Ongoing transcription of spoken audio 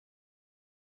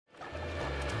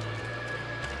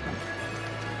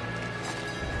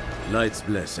Light's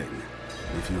blessing.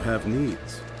 If you have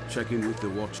needs, check in with the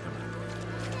Watch Commander.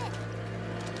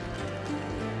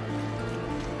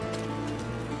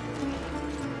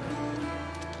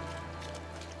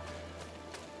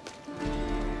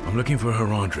 I'm looking for a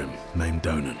Haradrim named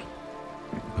Donan.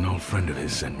 An old friend of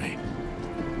his sent me.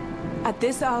 At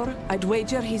this hour, I'd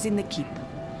wager he's in the keep.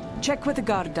 Check with the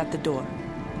guard at the door.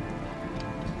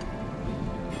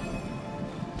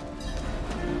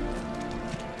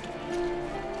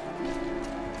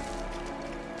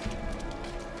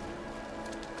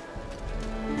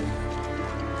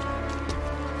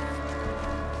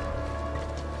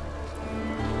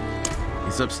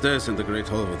 He's upstairs in the Great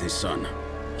Hall with his son.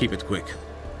 Keep it quick.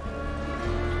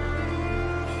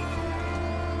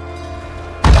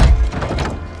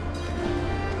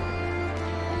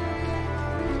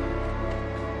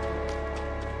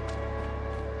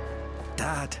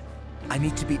 Dad, I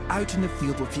need to be out in the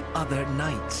field with the other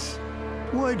knights.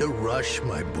 Why the rush,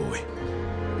 my boy?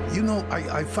 You know,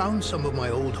 I found some of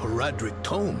my old Haradric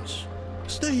tomes.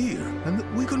 Stay here, and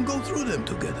we can go through them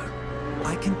together.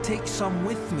 I can take some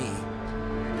with me.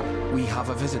 We have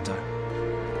a visitor.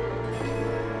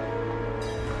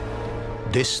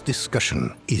 This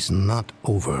discussion is not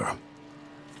over.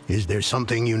 Is there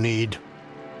something you need?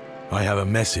 I have a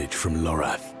message from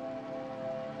Lorath.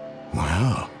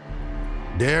 Well,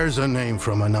 there's a name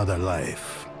from another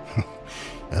life.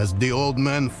 Has the old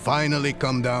man finally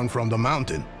come down from the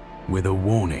mountain? With a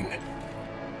warning.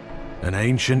 An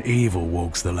ancient evil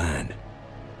walks the land.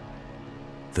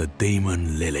 The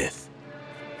demon Lilith.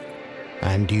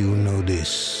 And you know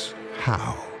this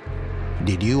how?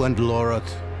 Did you and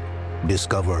Lorath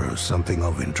discover something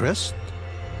of interest?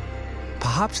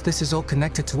 Perhaps this is all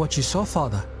connected to what you saw,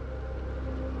 Father.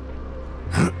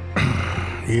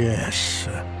 Yes,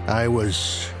 I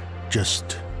was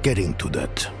just getting to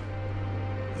that.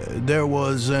 There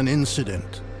was an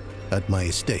incident at my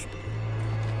estate.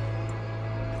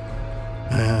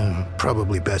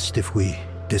 Probably best if we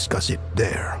discuss it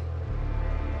there.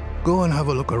 Go and have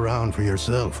a look around for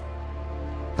yourself.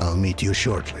 I'll meet you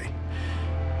shortly,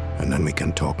 and then we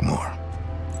can talk more.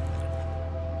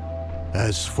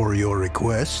 As for your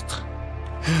request,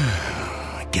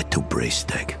 get to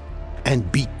Braystag.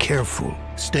 And be careful.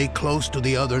 Stay close to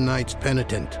the other Knights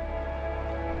Penitent.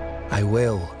 I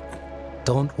will.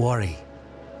 Don't worry.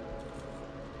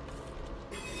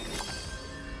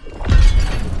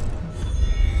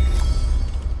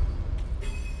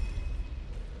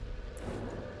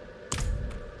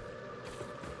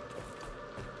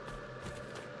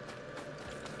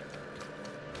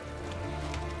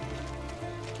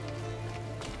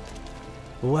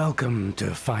 Welcome to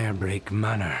Firebreak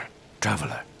Manor,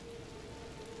 traveler.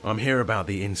 I'm here about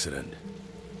the incident.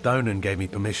 Donan gave me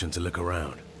permission to look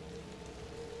around.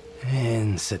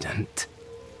 Incident?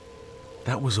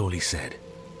 That was all he said.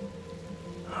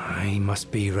 I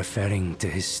must be referring to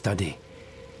his study.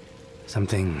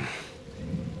 Something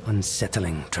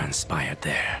unsettling transpired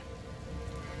there.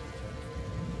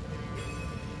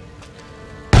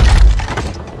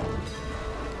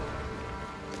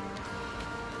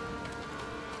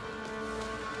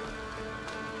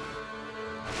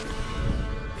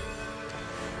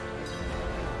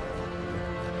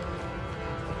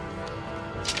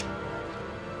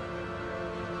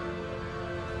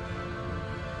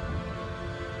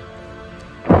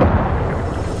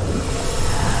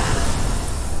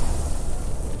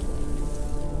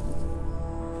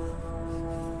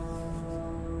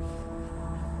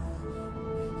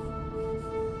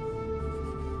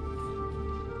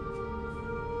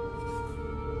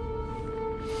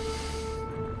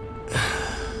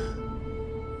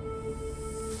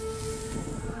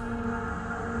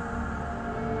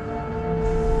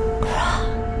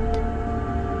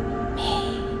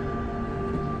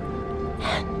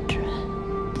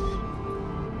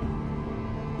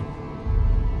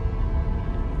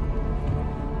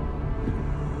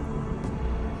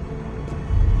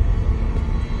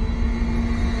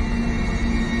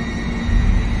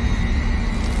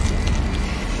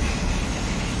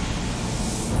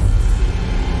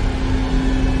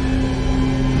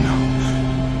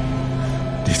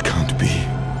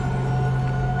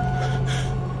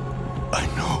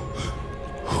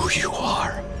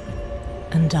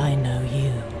 And I know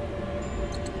you,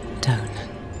 Donan.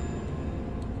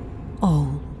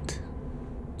 Old,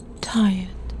 tired,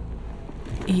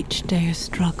 each day a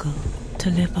struggle to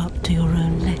live up to your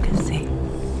own legacy.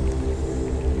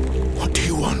 What do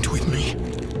you want with me?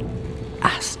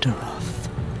 Astaroth.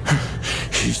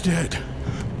 She's dead.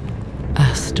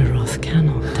 Astaroth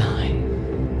cannot die.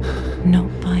 Not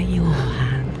by your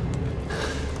hand.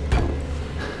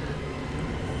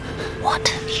 What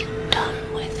have you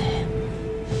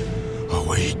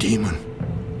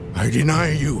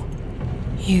deny you.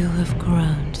 You have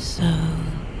grown so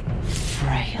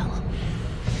frail.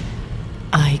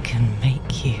 I can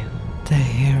make you the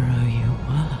hero you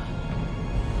were.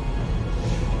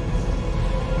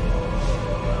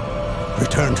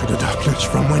 Return to the darkness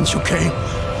from whence you came.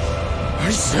 I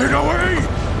said away!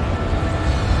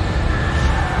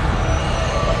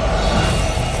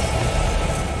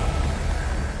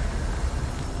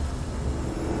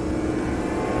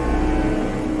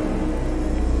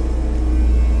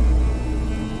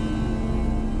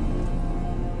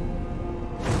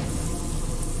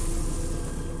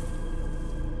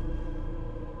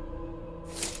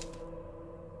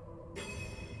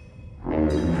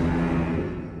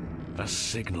 A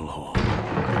signal horn.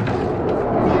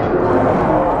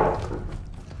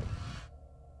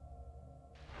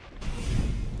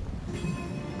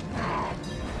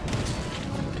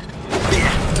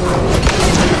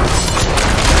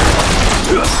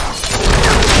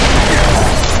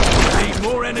 Need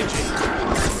more energy.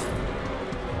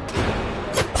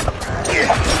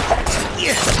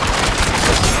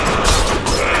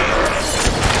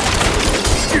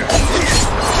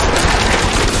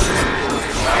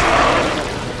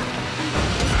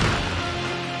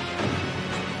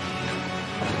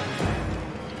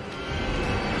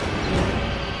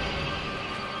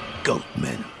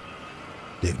 Goatmen.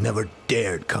 They've never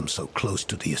dared come so close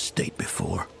to the estate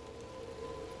before.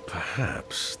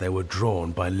 Perhaps they were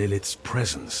drawn by Lilith's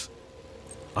presence.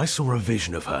 I saw a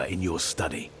vision of her in your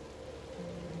study.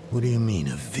 What do you mean,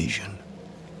 a vision?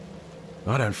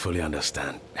 I don't fully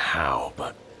understand how,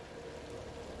 but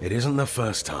it isn't the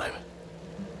first time.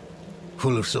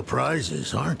 Full of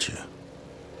surprises, aren't you?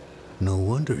 No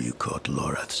wonder you caught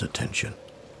Lorath's attention.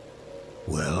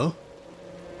 Well,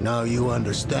 now you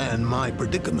understand my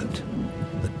predicament.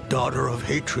 The daughter of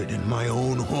hatred in my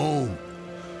own home.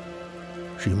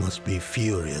 She must be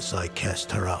furious I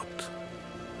cast her out.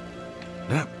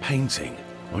 That painting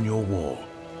on your wall,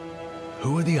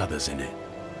 who are the others in it?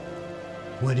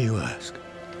 Why do you ask?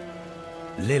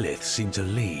 Lilith seemed to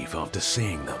leave after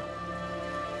seeing them.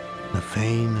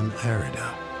 Nafane and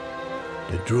Arida,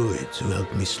 the druids who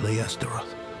helped me slay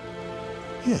Astaroth.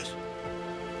 Yes.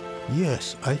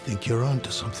 Yes, I think you're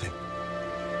onto something.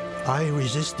 I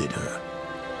resisted her,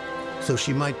 so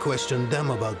she might question them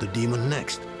about the demon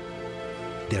next.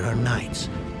 There are knights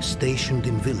stationed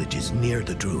in villages near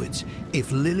the druids.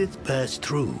 If Lilith passed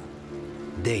through,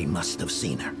 they must have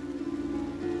seen her.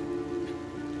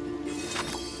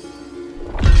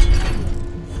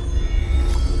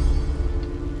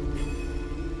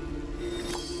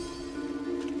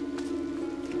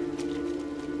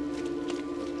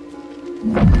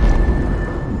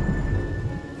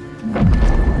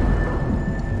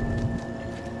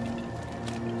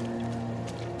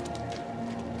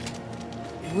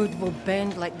 Wood will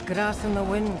bend like grass in the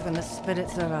wind when the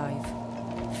spirits arrive.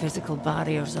 Physical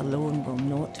barriers alone will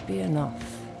not be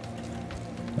enough.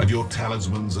 And your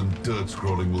talismans and dirt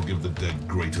scrolling will give the dead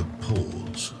greater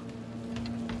pause.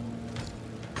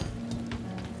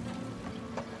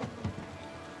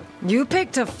 You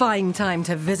picked a fine time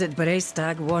to visit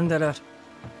Brestag, Wanderer.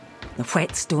 The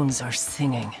whetstones are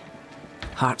singing.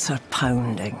 Hearts are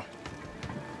pounding.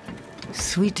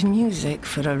 Sweet music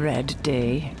for a red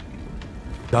day.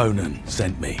 Donan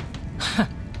sent me.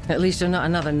 At least you're not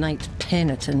another knight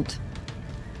penitent.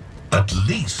 At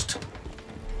least.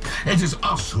 It is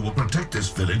us who will protect this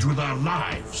village with our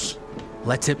lives.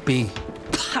 Let it be.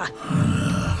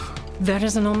 There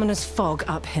is an ominous fog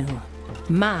uphill.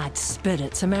 Mad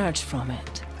spirits emerge from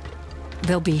it.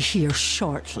 They'll be here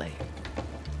shortly.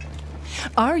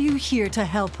 Are you here to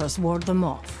help us ward them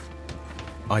off?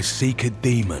 I seek a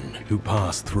demon who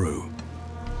passed through.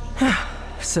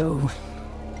 So,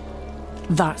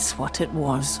 that's what it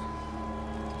was.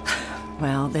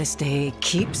 Well, this day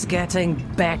keeps getting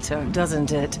better,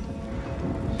 doesn't it?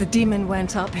 The demon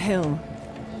went uphill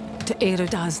to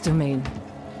Erida's domain.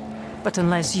 But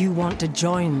unless you want to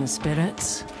join the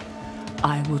spirits,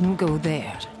 I wouldn't go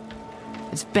there.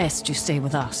 It's best you stay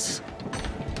with us.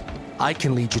 I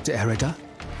can lead you to Erida.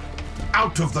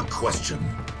 Out of the question.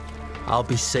 I'll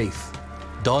be safe.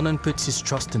 Donan puts his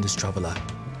trust in this traveler.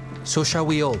 So shall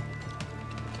we all.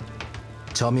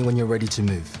 Tell me when you're ready to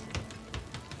move.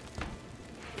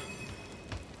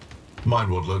 Mind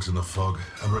what lurks in the fog,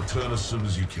 and return as soon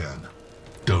as you can.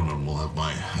 Donan will have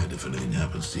my head if anything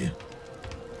happens to you.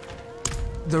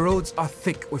 The roads are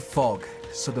thick with fog,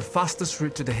 so the fastest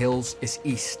route to the hills is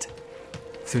east,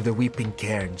 through the Weeping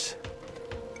Cairns.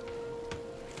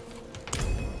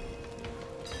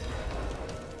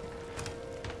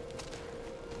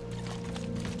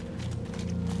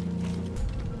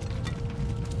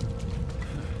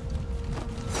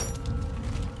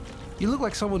 You look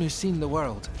like someone who's seen the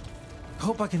world.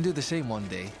 Hope I can do the same one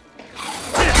day. My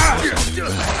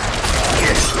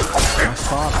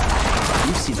father.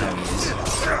 You've seen how he is.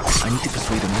 I need to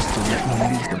persuade him just to let me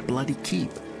leave the bloody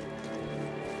keep.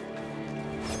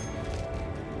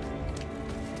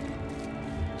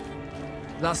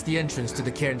 That's the entrance to the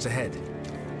cairns ahead.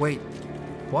 Wait,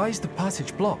 why is the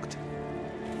passage blocked?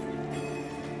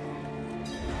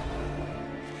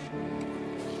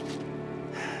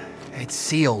 It's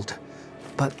sealed,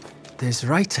 but there's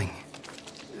writing.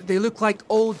 They look like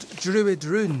old druid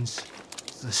runes.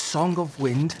 The Song of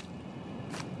Wind,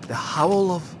 the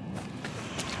Howl of...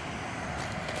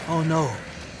 Oh no,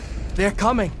 they're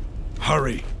coming.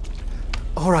 Hurry.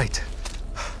 All right.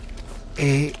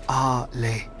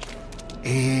 Ale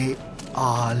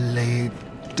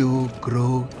du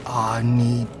gru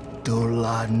ani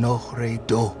dula nohre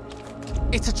do.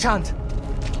 It's a chant.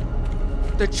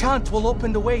 The chant will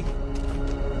open the way.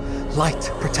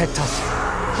 Light, protect us.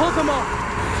 Hold them off.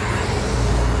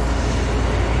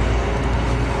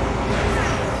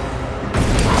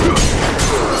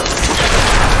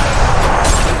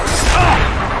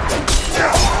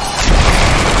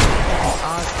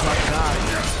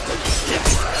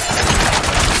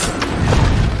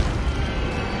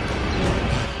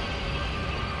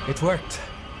 It worked.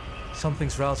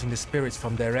 Something's rousing the spirits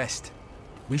from their rest.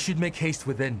 We should make haste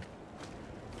within.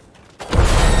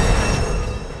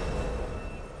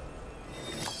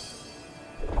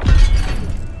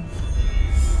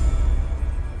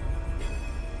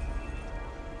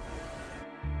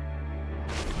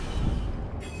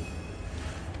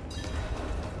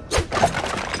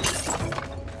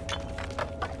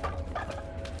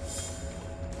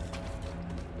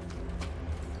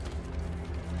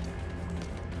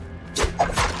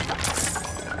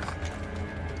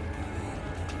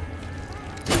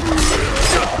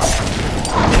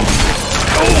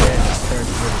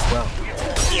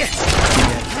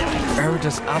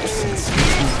 Absence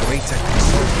gives me greater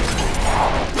concern.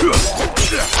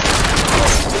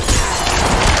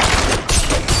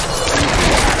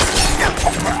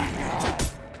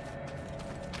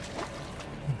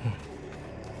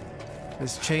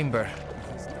 This chamber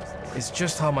is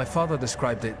just how my father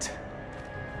described it.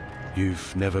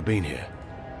 You've never been here?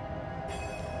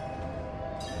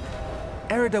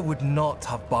 Erida would not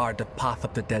have barred the path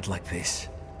of the dead like this.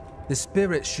 The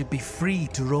spirits should be free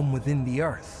to roam within the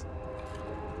earth.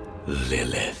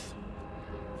 Lilith.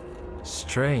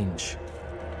 Strange.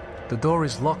 The door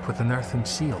is locked with an earthen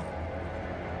seal.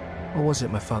 What was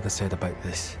it my father said about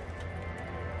this?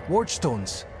 Ward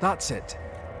stones, that's it.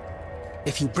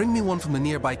 If you bring me one from the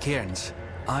nearby cairns,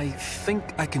 I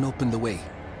think I can open the way.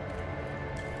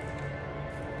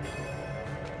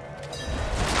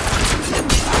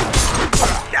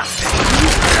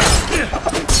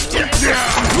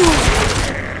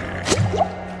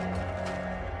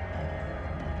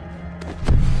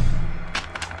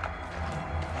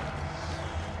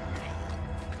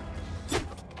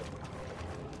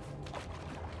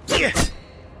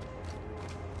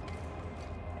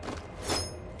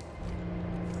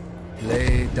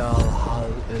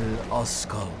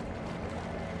 Oscal.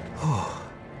 Oh,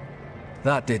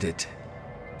 that did it.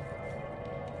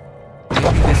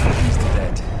 Maybe this will ease the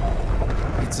dead.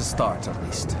 It's a start, at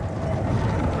least.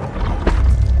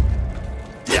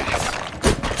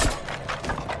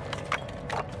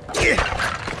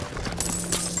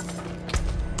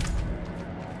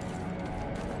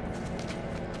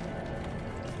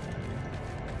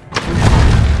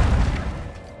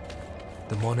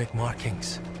 Demonic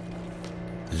markings.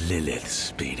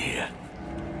 Lilith's been here.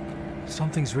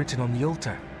 Something's written on the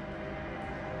altar.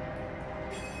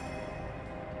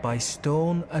 By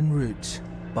stone and root,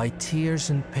 by tears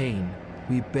and pain,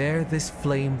 we bear this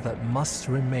flame that must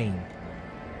remain.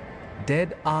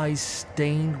 Dead eyes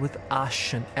stained with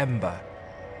ash and ember,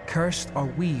 cursed are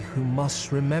we who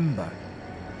must remember.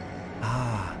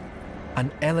 Ah, an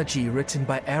elegy written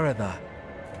by Erida.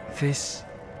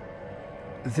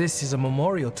 This is a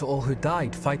memorial to all who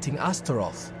died fighting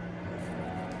Astaroth.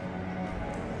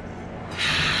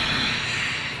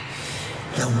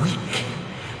 The weak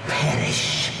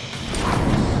perish.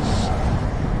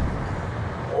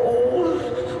 All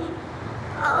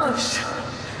ash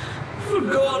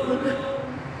forgotten.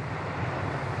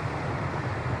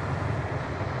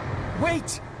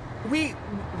 Wait! We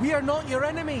are not your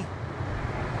enemy!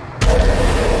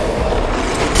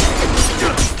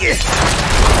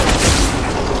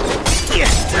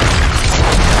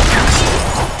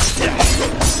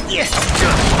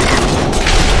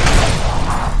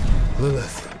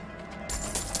 Lilith.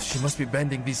 She must be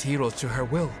bending these heroes to her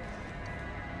will.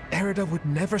 Erida would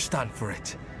never stand for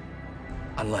it.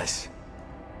 Unless...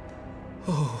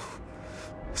 Oh,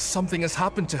 something has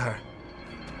happened to her.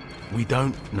 We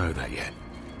don't know that yet.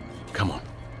 Come on.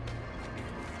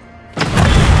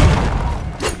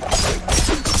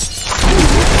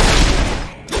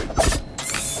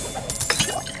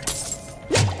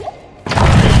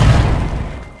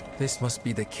 This must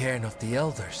be the cairn of the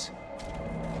elders.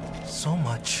 So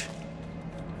much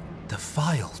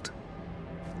defiled.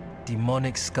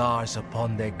 Demonic scars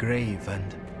upon their grave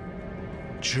and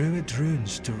druid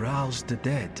runes to rouse the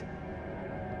dead.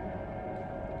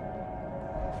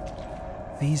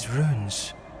 These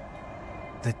runes,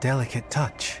 the delicate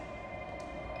touch.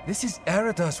 This is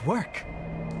Erida's work.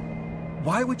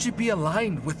 Why would you be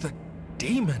aligned with a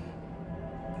demon?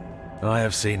 I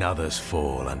have seen others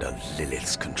fall under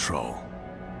Lilith's control.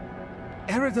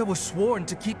 Erida was sworn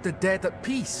to keep the dead at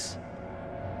peace.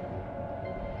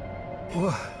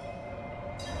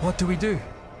 What do we do?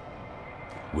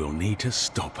 We'll need to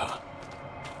stop her.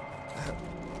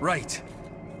 Right.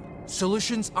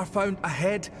 Solutions are found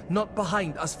ahead, not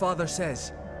behind, as Father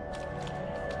says.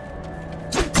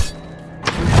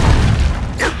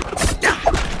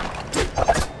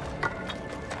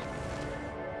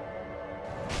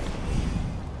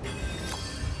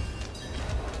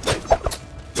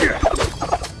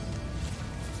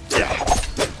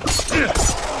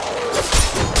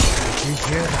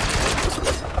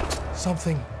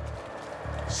 Something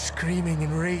screaming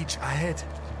in rage ahead.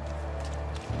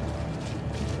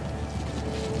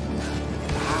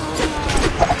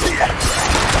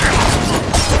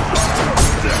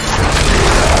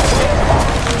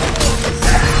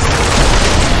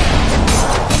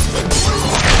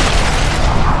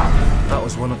 That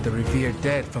was one of the revered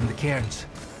dead from the cairns.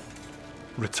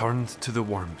 Returned to the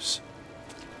worms.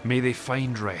 May they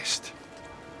find rest.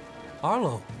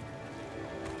 Arlo.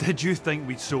 Did you think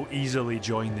we'd so easily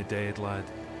join the dead, lad?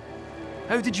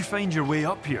 How did you find your way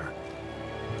up here?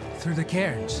 Through the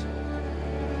cairns.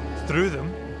 Through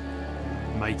them?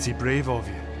 Mighty brave of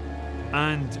you.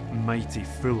 And mighty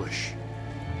foolish.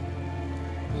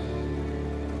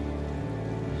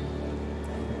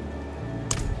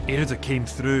 Erida came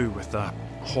through with a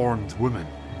horned woman.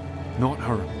 Not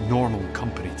her normal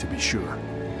company, to be sure.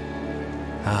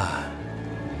 Ah.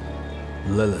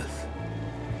 Lilith.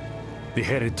 They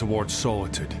headed towards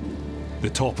Solitude, the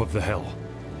top of the hill.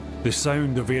 The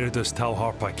sound of Erida's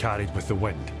Talharpa carried with the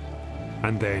wind.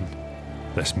 And then,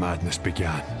 this madness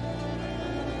began.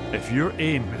 If your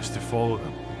aim is to follow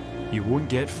them, you won't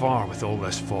get far with all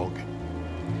this fog.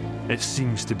 It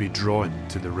seems to be drawn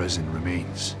to the risen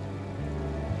remains.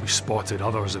 We spotted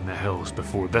others in the hills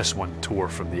before this one tore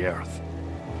from the earth.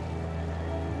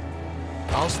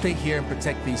 I'll stay here and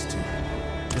protect these two.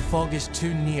 The fog is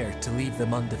too near to leave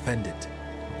them undefended.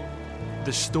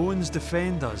 The stones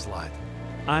defend us, lad.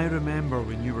 I remember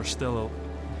when you were still...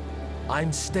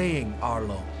 I'm staying,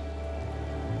 Arlo.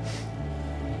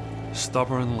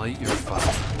 Stubborn like your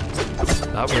father.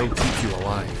 That will keep you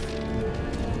alive.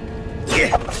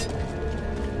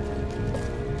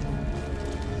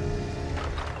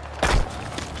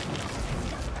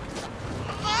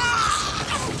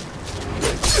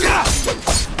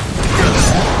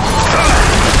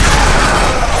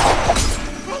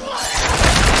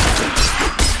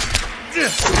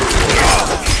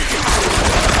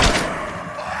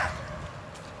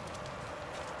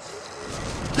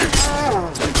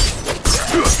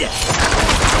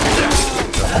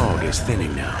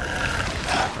 Thinning now.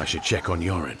 I should check on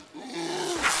Yoren.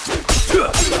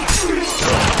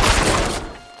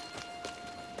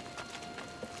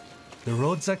 The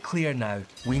roads are clear now.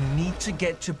 We need to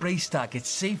get to Braystack. It's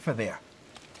safer there.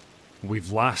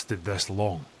 We've lasted this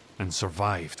long and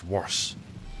survived worse.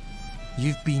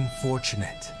 You've been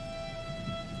fortunate.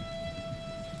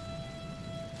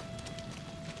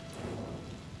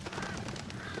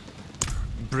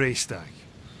 Braystack.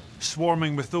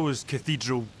 Swarming with those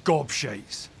cathedral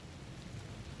gobshites.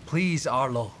 Please,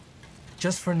 Arlo.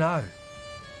 Just for now.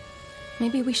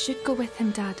 Maybe we should go with him,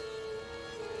 Dad.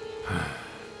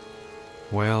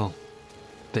 Well,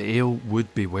 the ale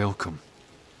would be welcome.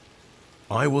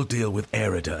 I will deal with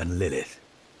Erida and Lilith.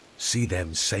 See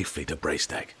them safely to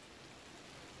Braystack.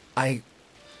 I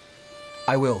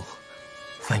will.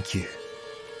 Thank you.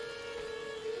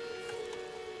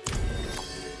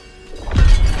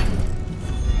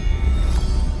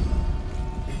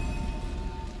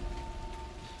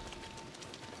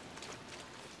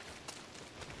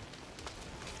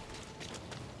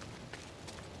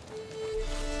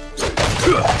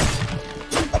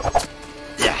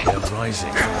 They're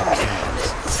rising from the cairns.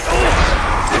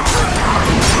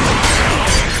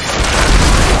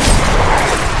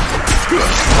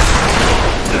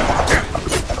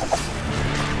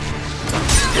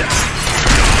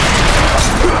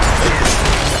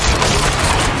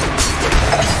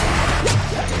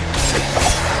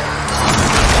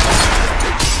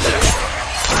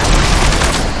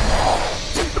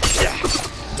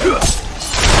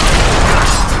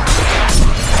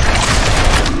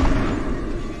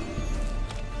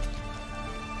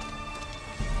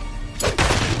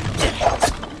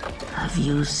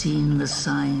 you seen the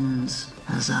signs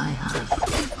as I have?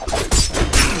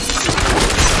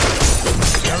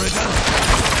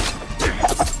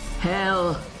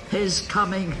 Hell is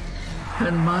coming,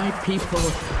 and my people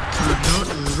are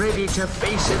not ready to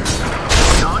face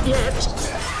it. Not yet.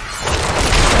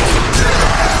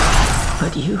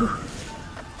 But you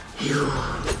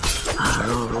are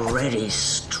already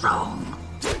strong.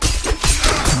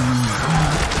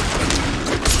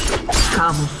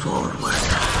 Come forward.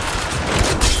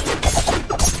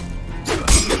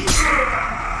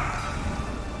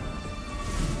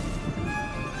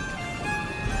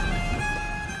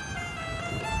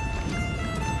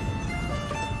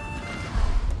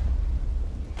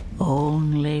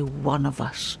 Only one of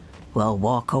us will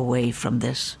walk away from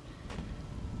this.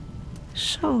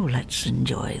 So let's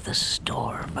enjoy the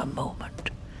storm a moment.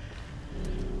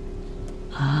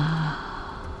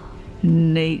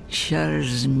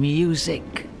 Nature's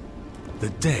music. The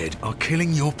dead are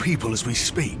killing your people as we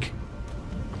speak.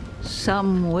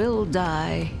 Some will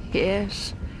die,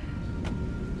 yes.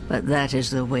 But that is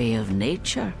the way of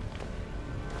nature.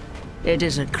 It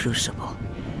is a crucible.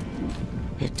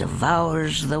 It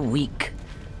devours the weak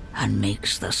and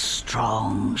makes the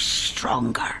strong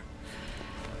stronger.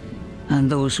 And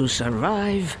those who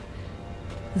survive,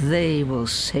 they will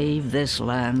save this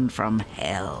land from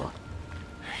hell.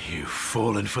 You've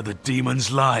fallen for the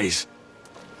demon's lies.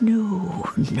 No,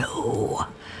 no.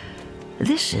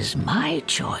 This is my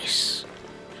choice.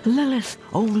 Lilith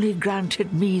only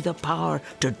granted me the power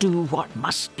to do what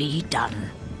must be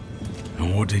done.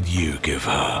 And what did you give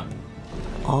her?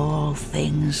 All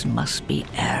things must be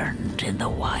earned in the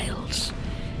wilds,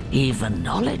 even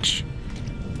knowledge.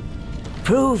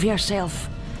 Prove yourself,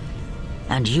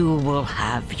 and you will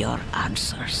have your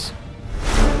answers.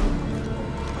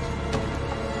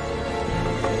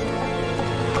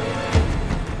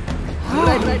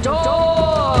 Let the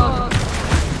door!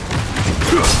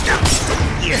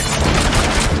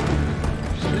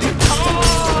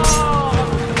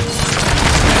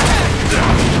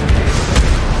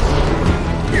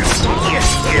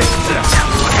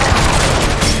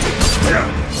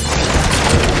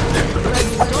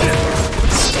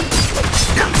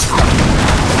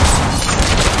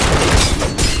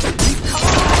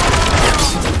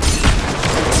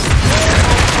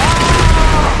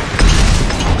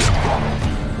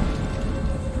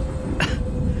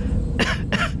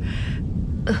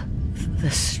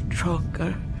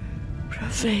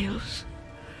 Prevails.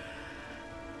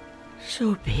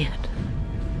 So be it.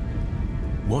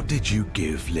 What did you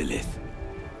give Lilith?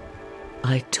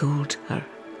 I told her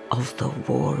of the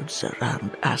wards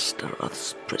around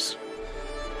Astaroth's prison.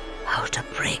 How to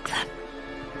break them.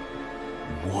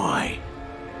 Why?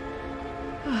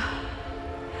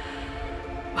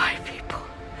 My people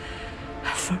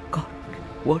have forgotten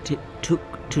what it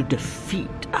took to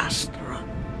defeat Astaroth.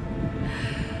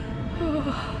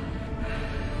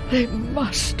 They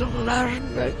must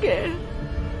learn again.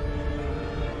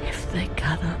 If they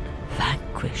cannot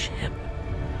vanquish him,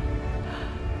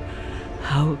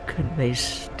 how can they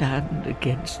stand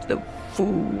against the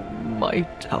full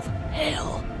might of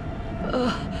hell?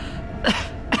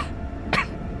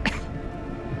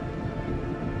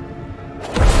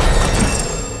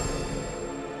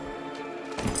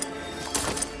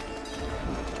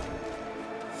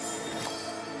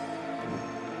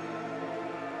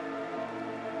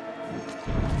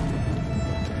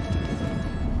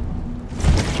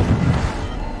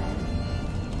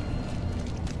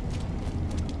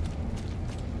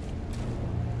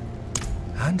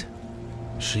 And?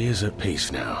 She is at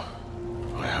peace now,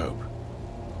 I hope.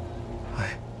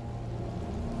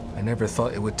 I never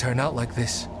thought it would turn out like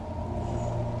this.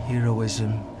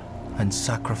 Heroism and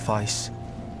sacrifice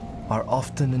are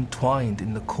often entwined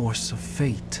in the course of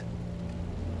fate.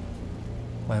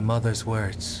 My mother's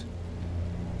words.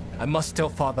 I must tell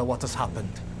Father what has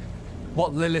happened.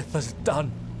 What Lilith has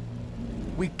done.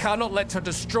 We cannot let her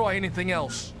destroy anything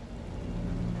else.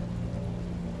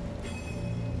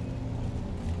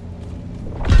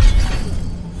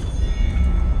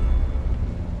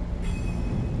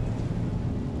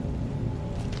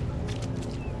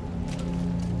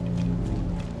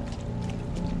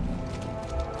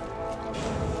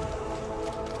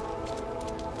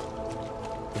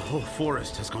 The whole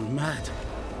forest has gone mad.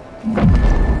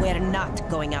 We're not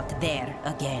going out there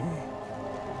again.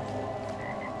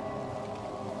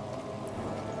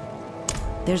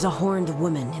 There's a horned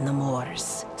woman in the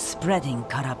moors, spreading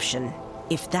corruption,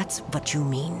 if that's what you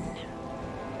mean.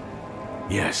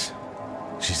 Yes.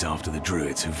 She's after the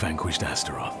druids who vanquished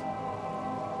Astaroth.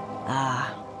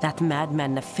 Ah, that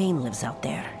madman Nefane lives out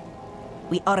there.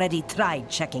 We already tried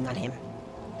checking on him.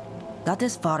 Got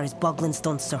as far as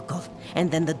Boglinstone Circle, and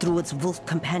then the druid's wolf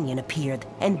companion appeared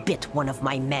and bit one of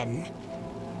my men.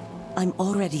 I'm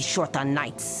already short on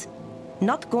knights.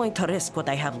 Not going to risk what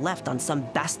I have left on some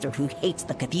bastard who hates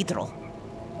the cathedral.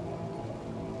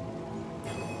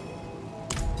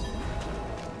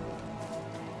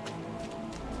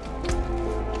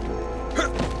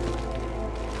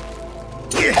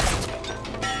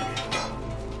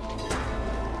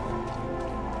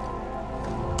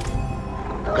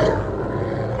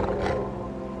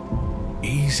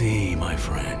 Easy, my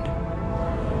friend.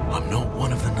 I'm not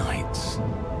one of the knights.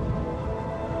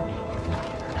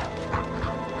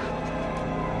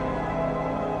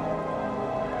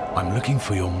 I'm looking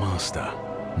for your master,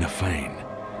 Nafane.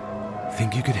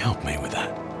 Think you could help me with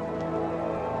that?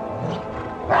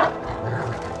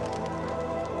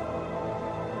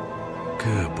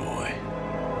 Good boy.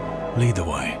 Lead the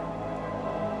way.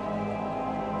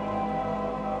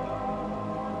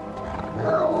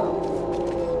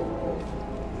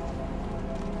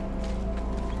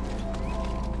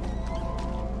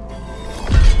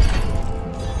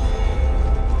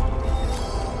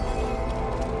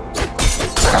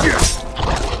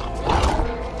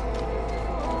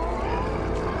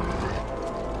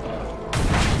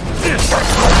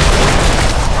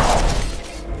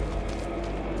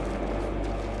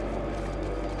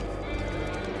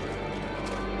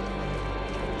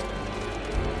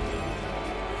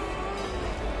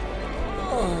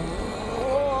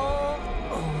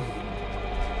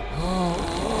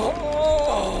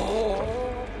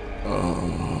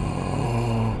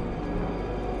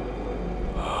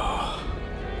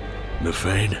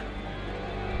 Nafane?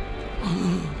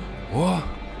 What?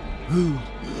 Who?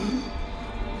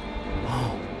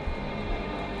 Oh.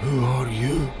 Who are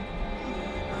you?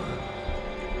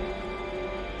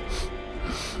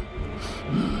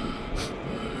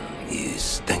 You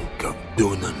stink of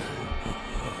Donan.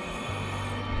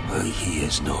 He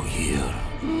is not here.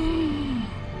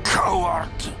 Coward!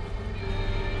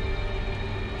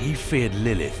 He feared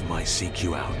Lilith might seek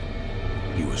you out.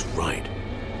 He was right.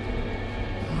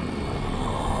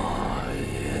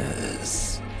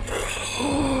 Yes.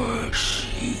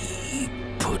 She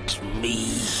put me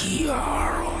here.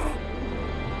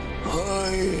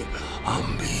 I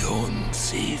am beyond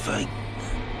saving.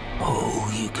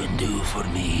 All you can do for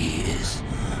me is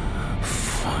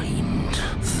find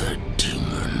the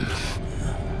demon.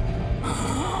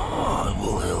 I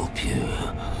will help you.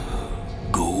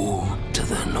 Go to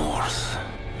the north.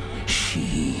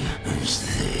 She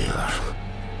is there,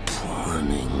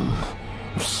 planning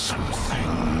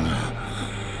something.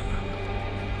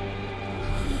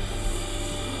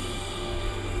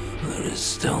 There is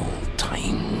still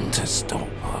time to stop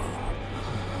her.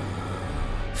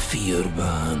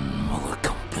 Fearban will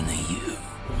accompany you.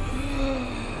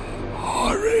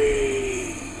 Hurry!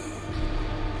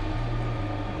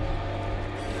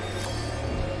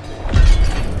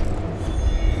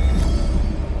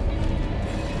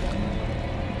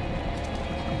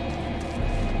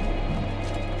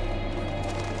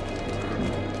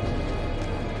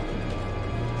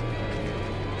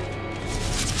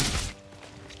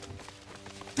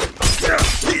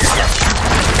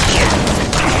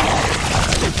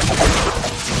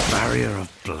 Barrier of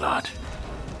blood.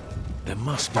 There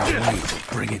must be a way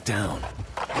to bring it down.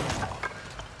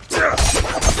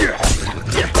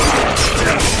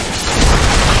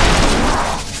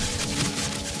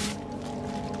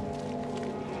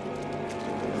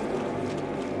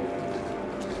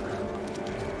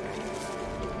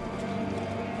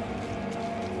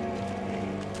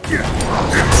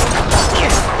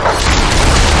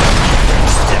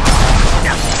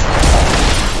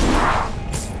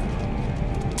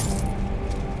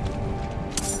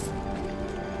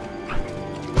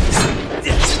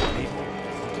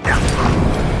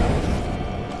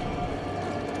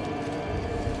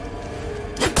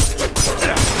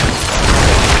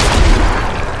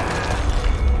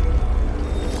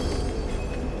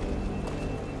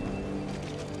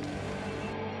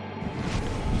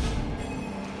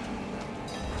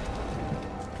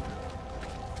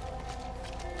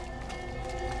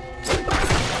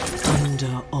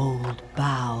 Under old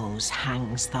boughs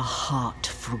hangs the heart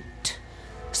fruit,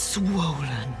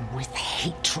 swollen with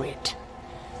hatred.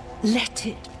 Let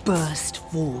it burst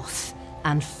forth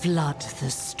and flood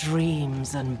the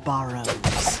streams and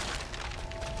burrows.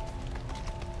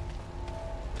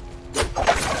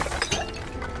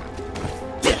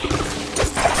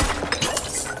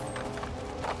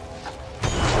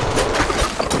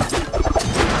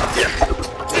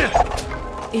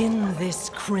 In this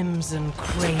crimson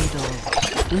cradle,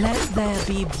 let there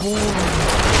be born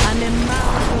an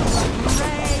amalgam of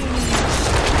rage,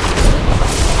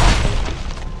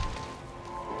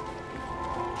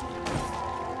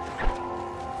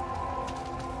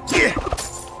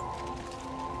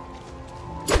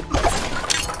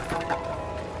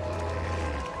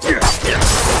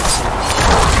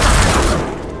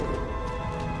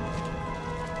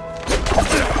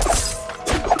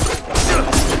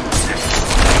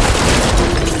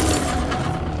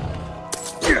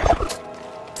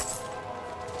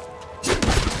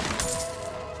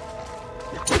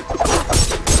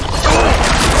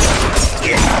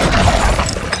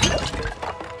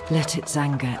 let its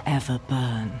anger ever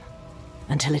burn,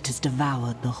 until it has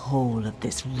devoured the whole of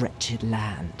this wretched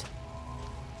land.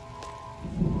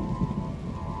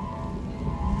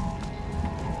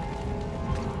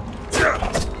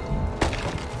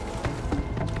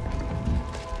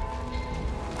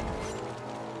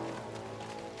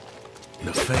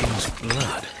 The Fame's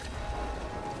blood.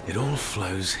 It all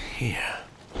flows here.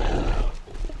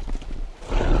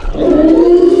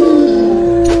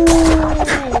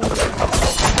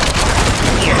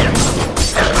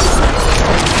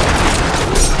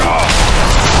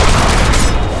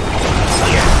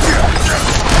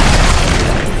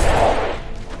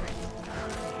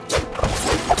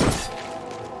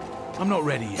 I'm not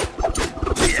ready yet.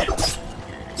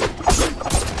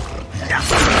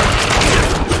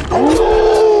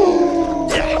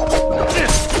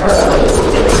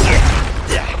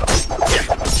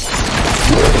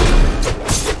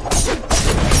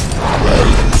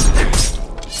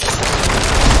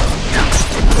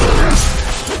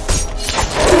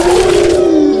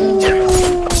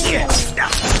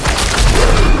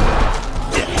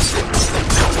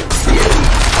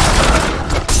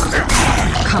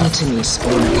 Come to me,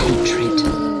 spawn of hatred.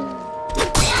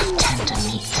 We have tender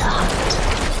meat to hunt.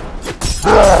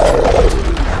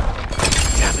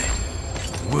 Damn it.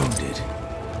 Wounded,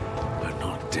 but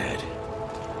not dead.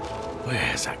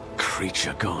 Where's that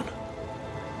creature gone?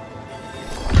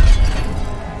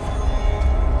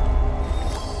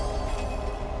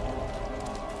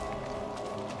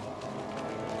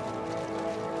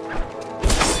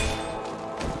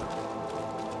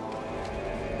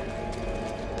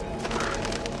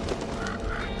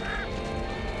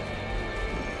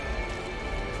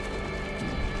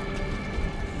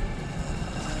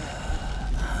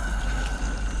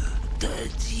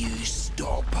 Did you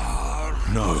stop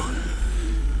her? No.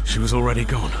 She was already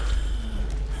gone.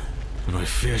 And I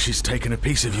fear she's taken a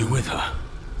piece of you with her.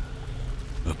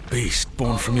 A beast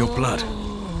born from your blood.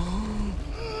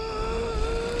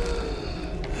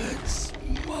 It's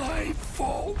my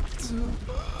fault.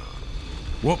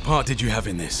 What part did you have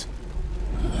in this?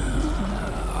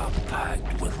 A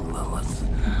pact with Lilith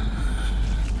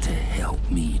to help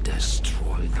me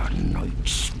destroy the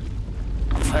Night's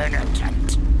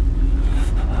penitent.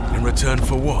 In return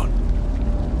for what?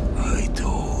 I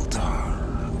told her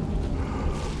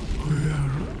where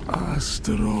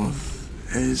Astaroth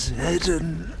is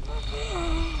hidden,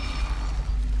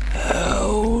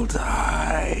 held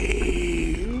high.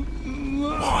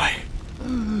 Why?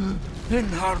 In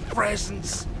her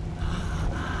presence,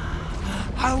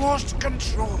 I lost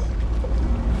control.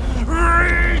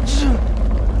 Rage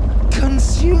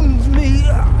consumed me.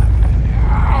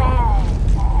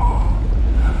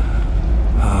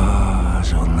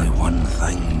 There's only one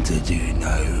thing to do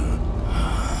now.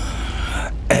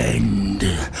 End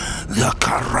the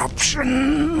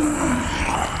corruption.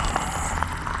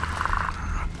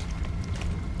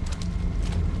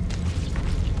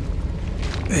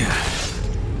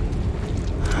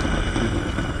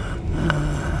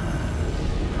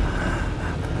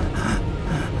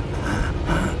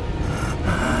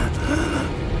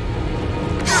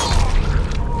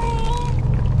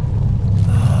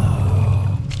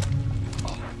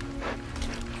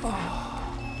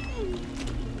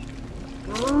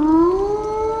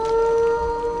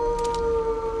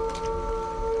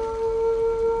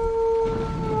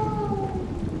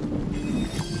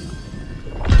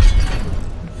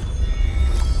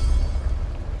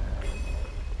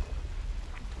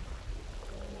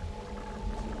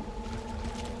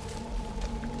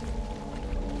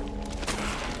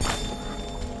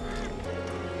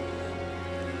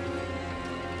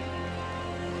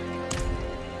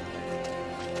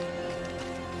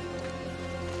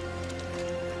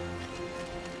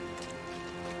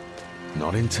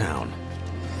 Not in town.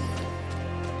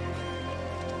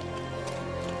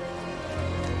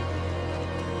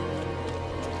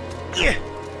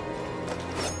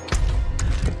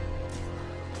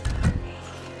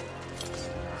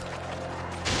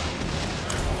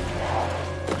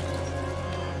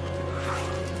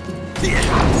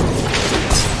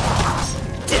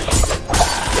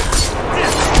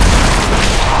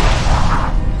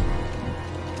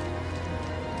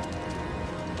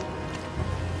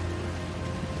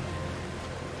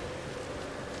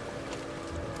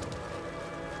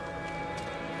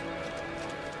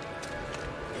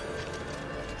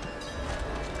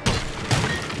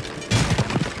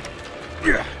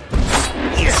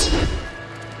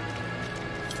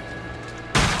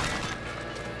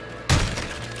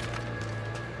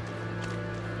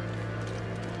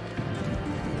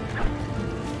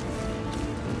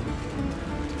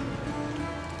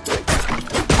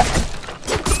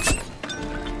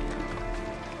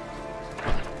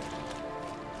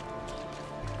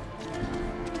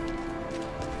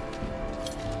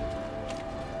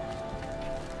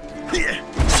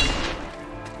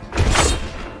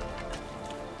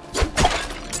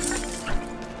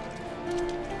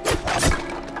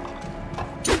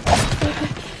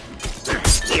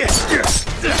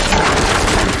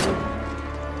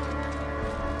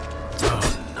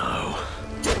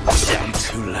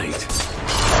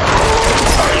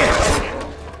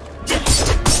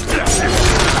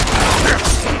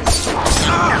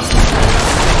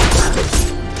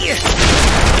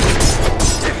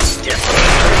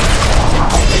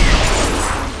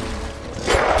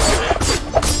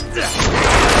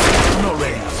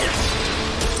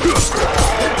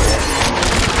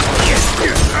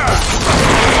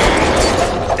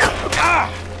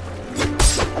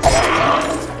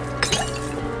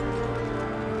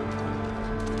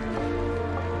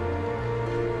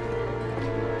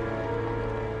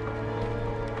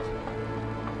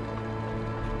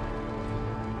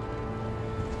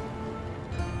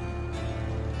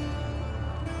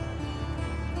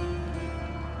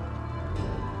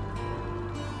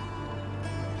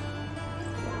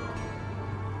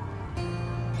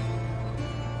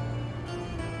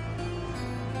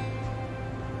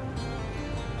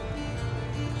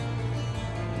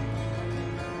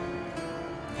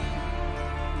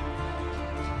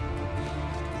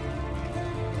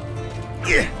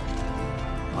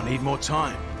 need more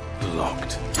time.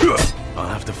 Locked. I'll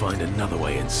have to find another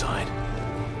way inside.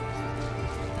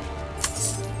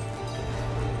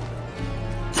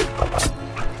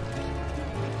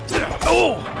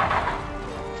 Oh!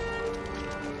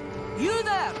 You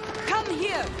there! Come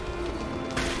here!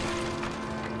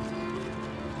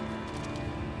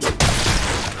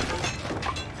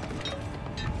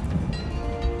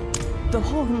 The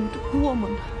horned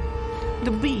woman,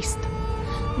 the beast,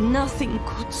 nothing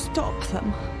could stop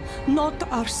them.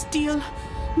 Not our steel,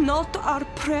 not our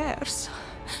prayers.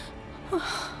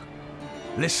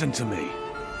 Listen to me.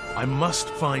 I must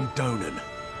find Donan.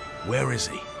 Where is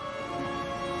he?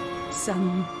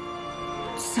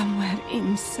 Somewhere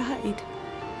inside.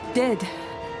 Dead,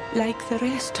 like the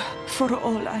rest, for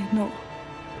all I know.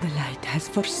 The light has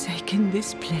forsaken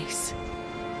this place.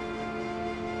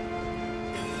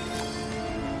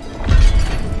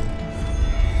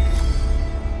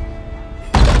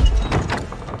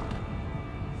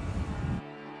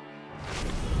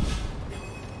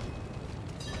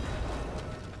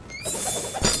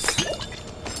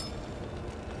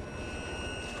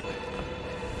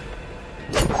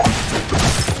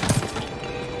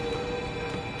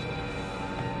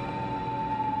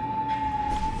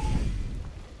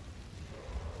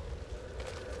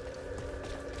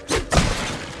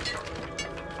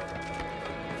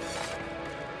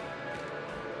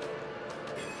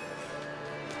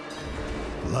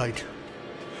 Light,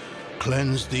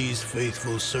 cleanse these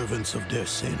faithful servants of their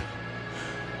sin.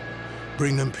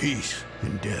 Bring them peace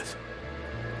in death.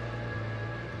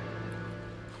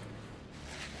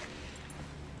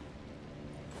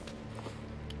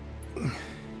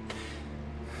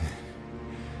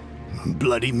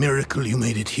 Bloody miracle you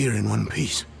made it here in one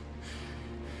piece.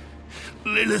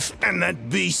 Lilith and that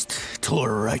beast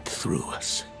tore right through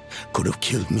us. Could have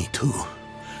killed me too.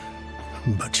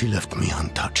 But she left me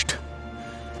untouched.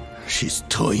 She's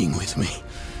toying with me.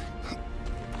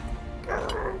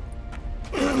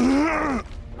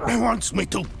 Wants me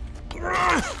to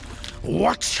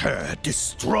watch her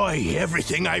destroy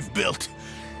everything I've built.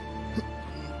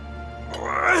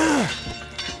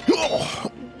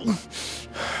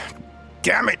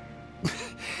 Damn it!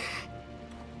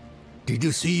 Did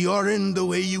you see Yorin the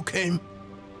way you came?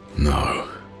 No.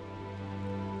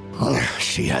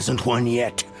 She hasn't won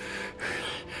yet.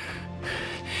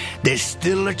 There's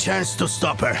still a chance to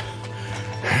stop her.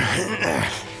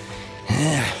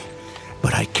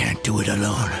 But I can't do it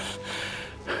alone.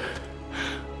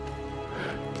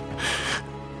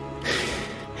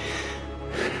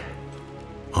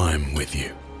 I'm with you.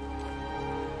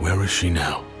 Where is she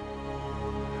now?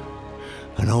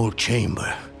 An old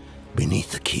chamber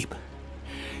beneath the keep.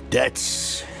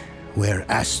 That's where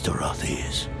Astaroth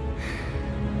is.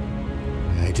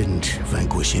 I didn't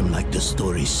vanquish him like the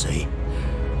stories say.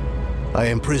 I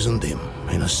imprisoned him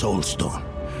in a soul stone.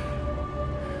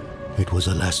 It was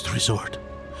a last resort.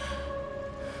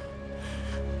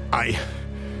 I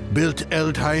built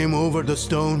Eldheim over the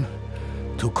stone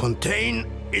to contain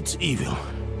its evil.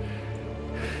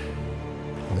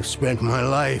 I've spent my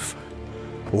life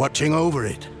watching over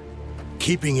it,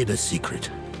 keeping it a secret,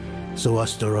 so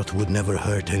Astaroth would never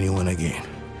hurt anyone again.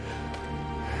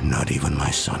 Not even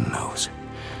my son knows.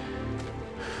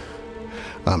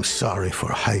 I'm sorry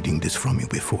for hiding this from you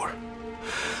before,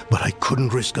 but I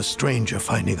couldn't risk a stranger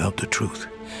finding out the truth.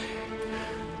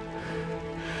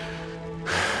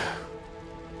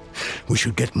 We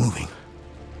should get moving.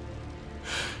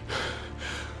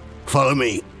 Follow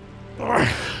me.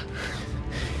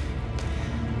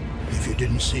 If you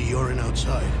didn't see Yorin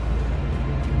outside,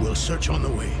 we'll search on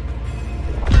the way.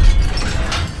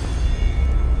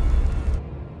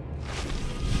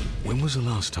 When was the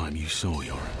last time you saw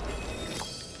Yorin?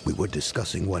 We were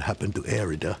discussing what happened to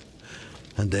Erida,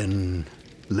 and then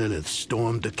Lilith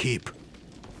stormed the keep.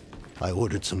 I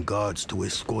ordered some guards to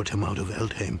escort him out of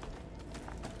Eldheim.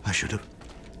 I should have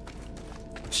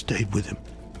stayed with him.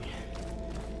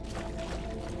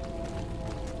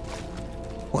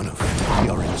 One of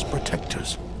Yorin's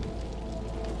protectors.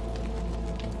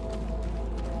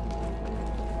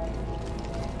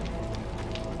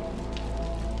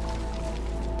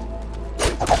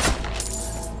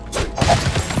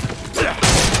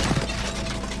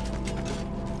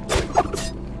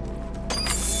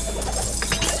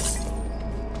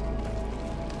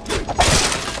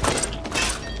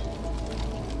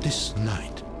 This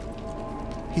night,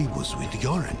 he was with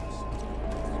Yorin.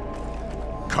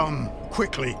 Come,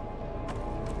 quickly.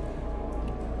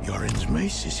 Yorin's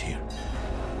mace is here.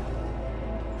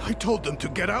 I told them to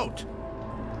get out.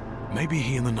 Maybe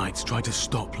he and the Knights tried to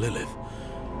stop Lilith.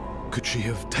 Could she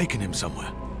have taken him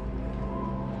somewhere?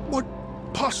 What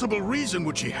possible reason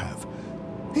would she have?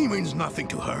 He means nothing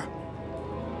to her.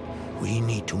 We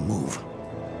need to move.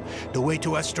 The way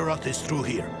to Astaroth is through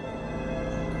here.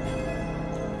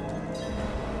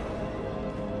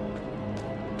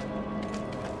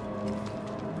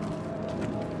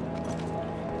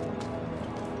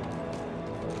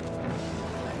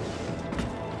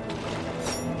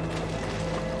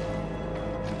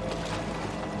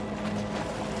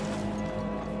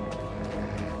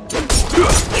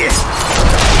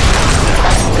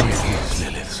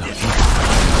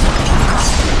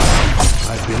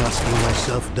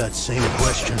 That same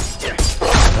question.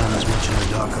 I'm as much in the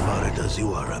dark about it as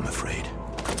you are, I'm afraid.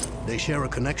 They share a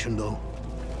connection, though,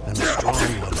 and a strong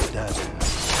one at that.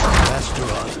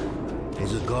 Astaroth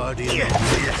is a guardian of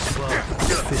Lilith's father,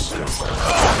 Fisto,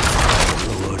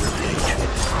 the Lord of Hate.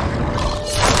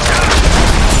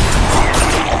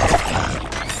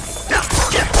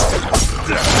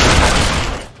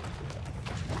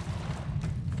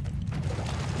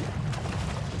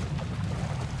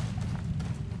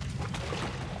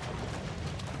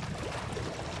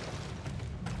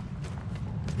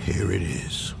 Here it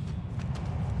is.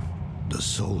 The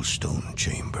Soul Stone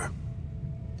Chamber.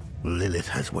 Lilith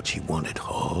has what she wanted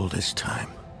all this time.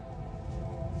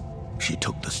 She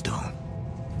took the stone.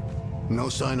 No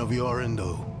sign of Yorin,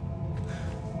 though.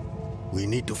 We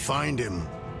need to find him.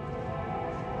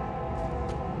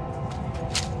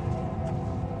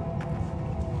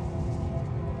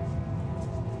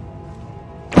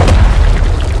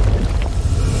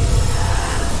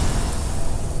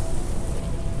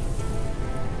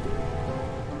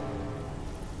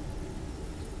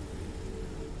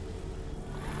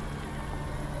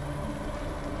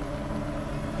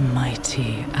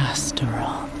 Mighty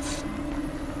Astaroth,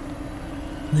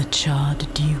 the charred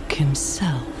duke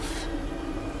himself,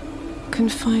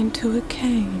 confined to a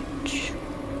cage.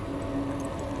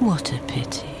 What a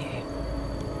pity.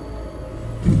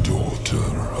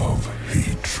 Daughter of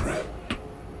hatred.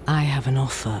 I have an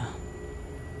offer.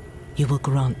 You will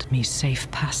grant me safe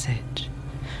passage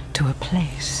to a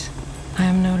place I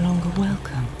am no longer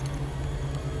welcome.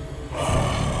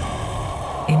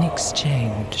 In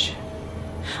exchange,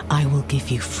 I will give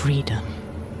you freedom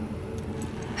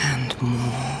and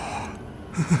more.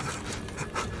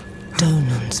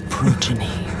 Donan's progeny,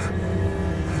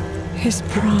 his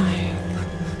pride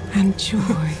and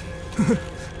joy,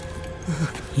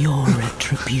 your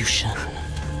retribution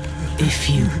if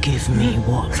you give me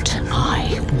what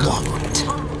I want.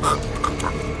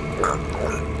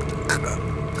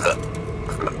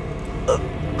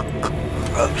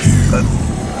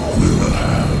 You will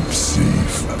have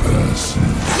safe passage.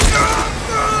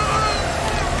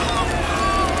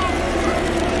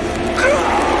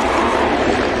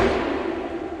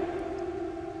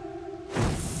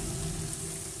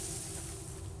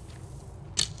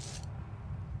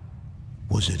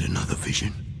 Was it another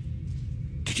vision?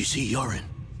 Did you see Yorin?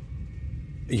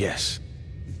 Yes.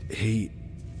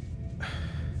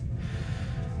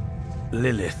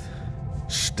 Lilith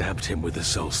stabbed him with the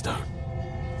Soul Stone.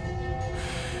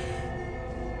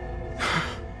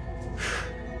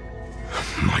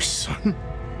 My son?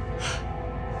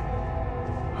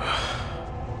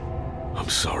 I'm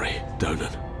sorry,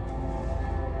 Donan.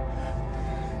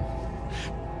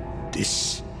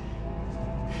 This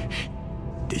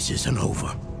isn't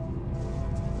over.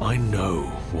 I know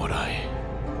what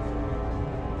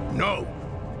No!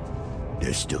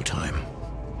 There's still time.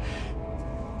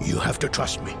 You have to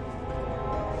trust me.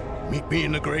 Meet me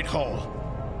in the Great Hall.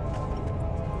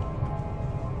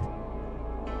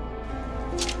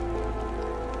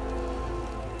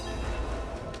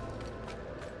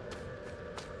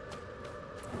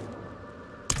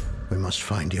 We must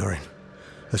find Yorin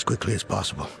as quickly as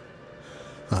possible.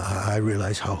 I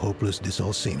realize how hopeless this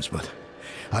all seems, but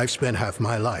I've spent half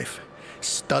my life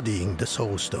studying the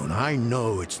Soul Stone. I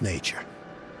know its nature.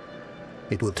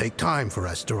 It will take time for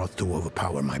Astaroth to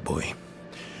overpower my boy.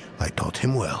 I taught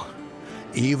him well.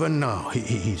 Even now,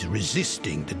 he's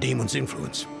resisting the demon's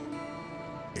influence.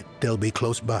 They'll be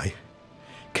close by.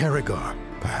 Karagar,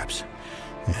 perhaps.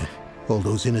 All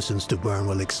those innocents to burn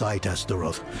will excite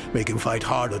Astaroth, make him fight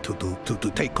harder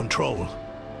to take control.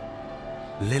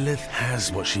 Lilith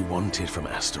has what she wanted from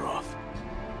Astaroth.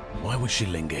 Why would she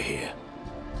linger here?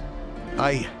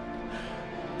 I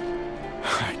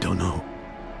don't know.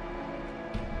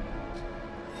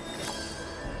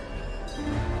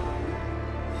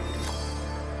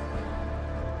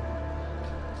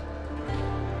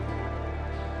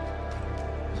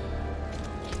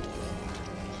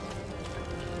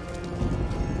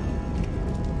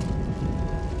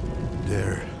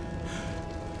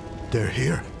 They're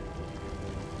here.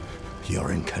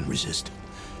 Yorin can resist.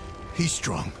 He's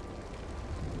strong.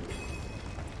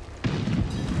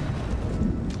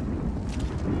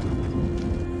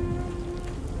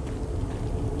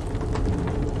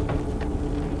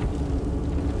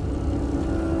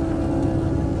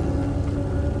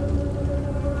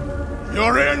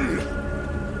 You're in!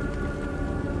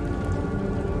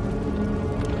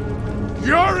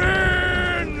 You're in!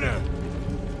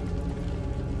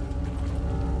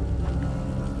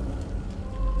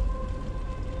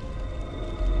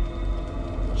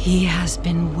 He has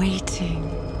been waiting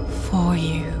for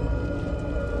you.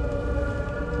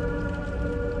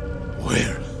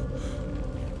 Where?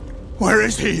 Where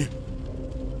is he?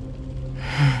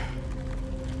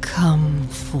 Come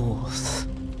forth.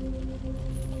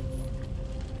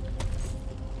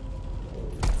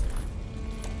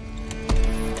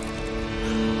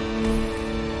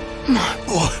 My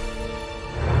boy.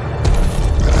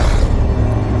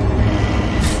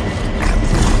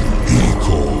 He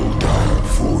called out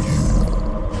for you,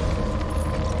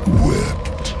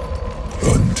 wept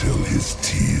until his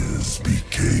tears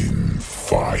became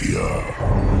fire.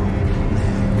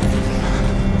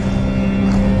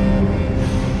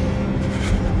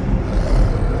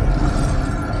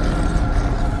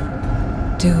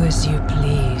 Do as you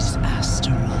please,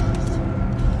 Astaroth.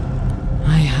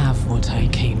 I have what I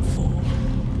came for.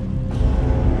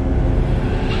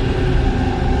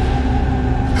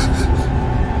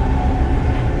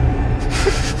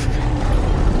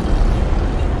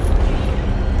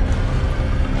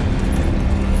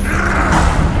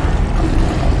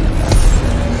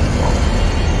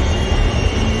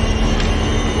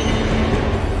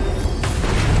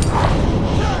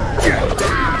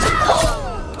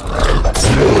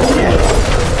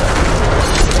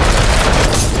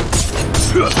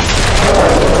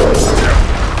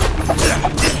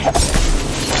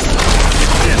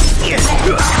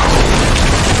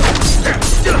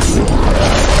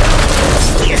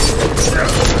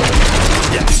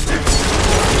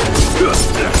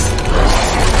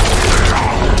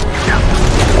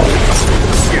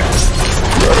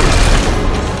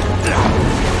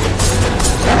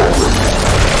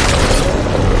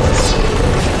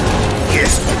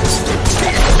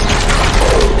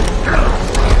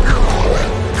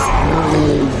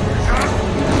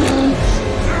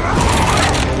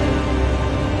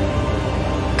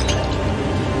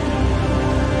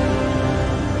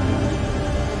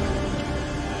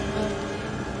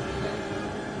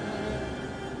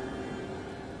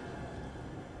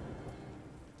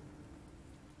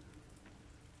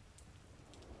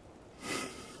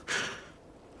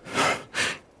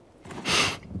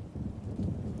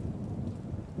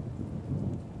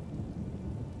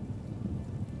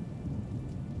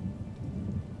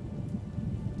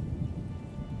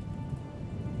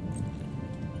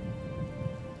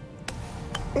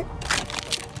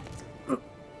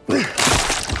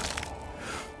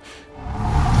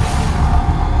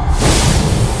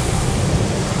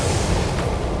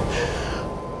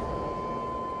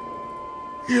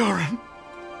 Yoren.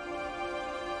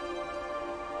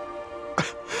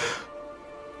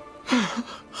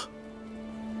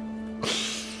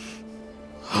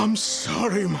 I'm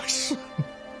sorry, my son.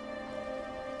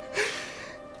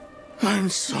 I'm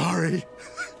sorry.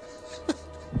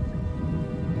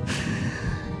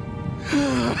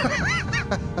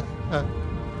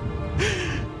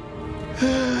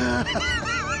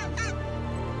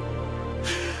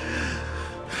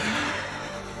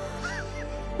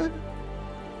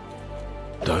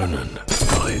 Donan,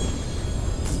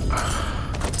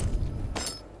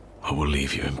 I will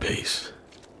leave you in peace.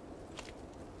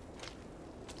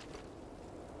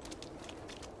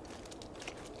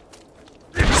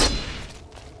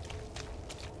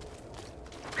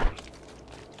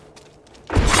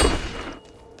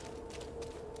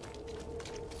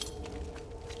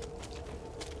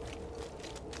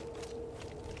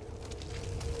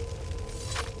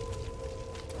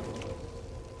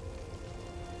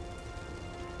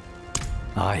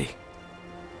 Aye.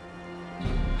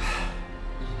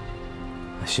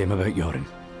 A shame about Yoren.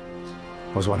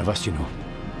 Was one of us, you know.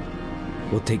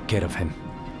 We'll take care of him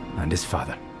and his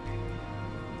father.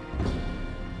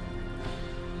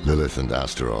 Lilith and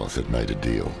Astaroth had made a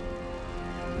deal,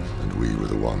 and we were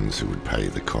the ones who would pay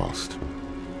the cost.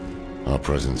 Our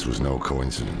presence was no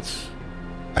coincidence.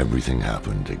 Everything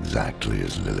happened exactly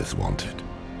as Lilith wanted.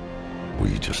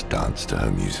 We just danced to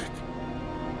her music.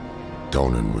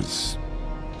 Donan was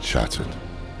shattered,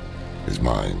 his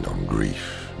mind on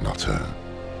grief, not her,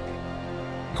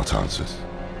 not answers.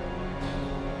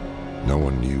 No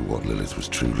one knew what Lilith was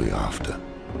truly after,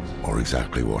 or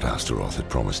exactly what Astaroth had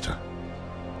promised her.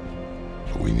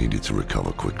 But we needed to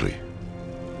recover quickly.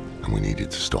 and we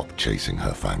needed to stop chasing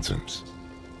her phantoms.